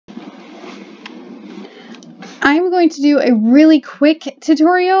I'm going to do a really quick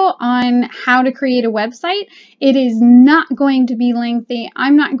tutorial on how to create a website. It is not going to be lengthy.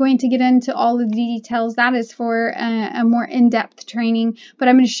 I'm not going to get into all of the details. That is for a more in-depth training, but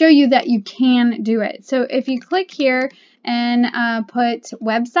I'm going to show you that you can do it. So if you click here and put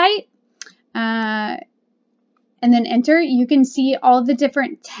website, and then enter, you can see all the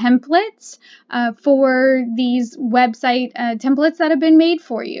different templates for these website templates that have been made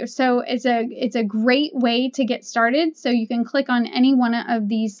for you. So it's a great way to get started. So you can click on any one of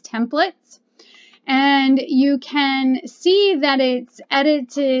these templates, and you can see that it's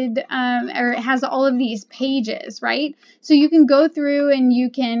edited or it has all of these pages, right? So you can go through and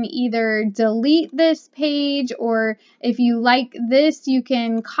you can either delete this page, or if you like this, you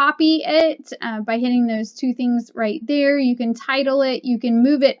can copy it by hitting those two things right there. You can title it, you can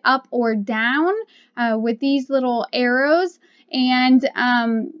move it up or down with these little arrows. And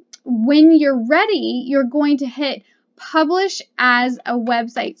when you're ready, you're going to hit publish as a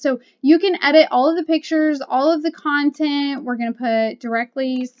website. So you can edit all of the pictures, all of the content. We're going to put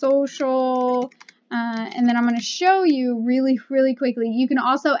directly social, and then I'm going to show you really quickly. You can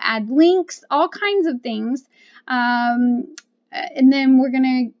also add links, all kinds of things. And then we're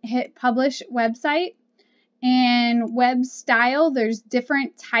going to hit publish website. And web style, there's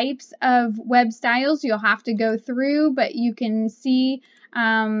different types of web styles you'll have to go through, but you can see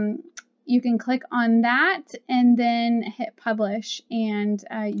you can click on that and then hit publish, and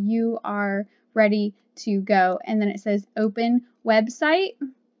you are ready to go. And then it says open website.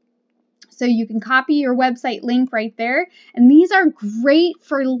 So you can copy your website link right there. And these are great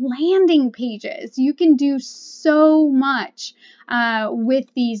for landing pages. You can do so much with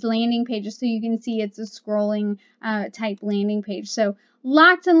these landing pages. So you can see it's a scrolling type landing page. So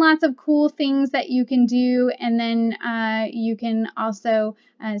lots and lots of cool things that you can do. And then you can also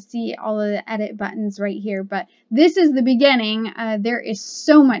see all of the edit buttons right here. But this is the beginning. There is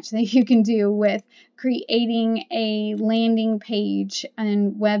so much that you can do with creating a landing page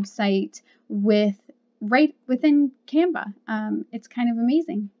and website right within Canva. It's kind of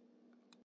amazing.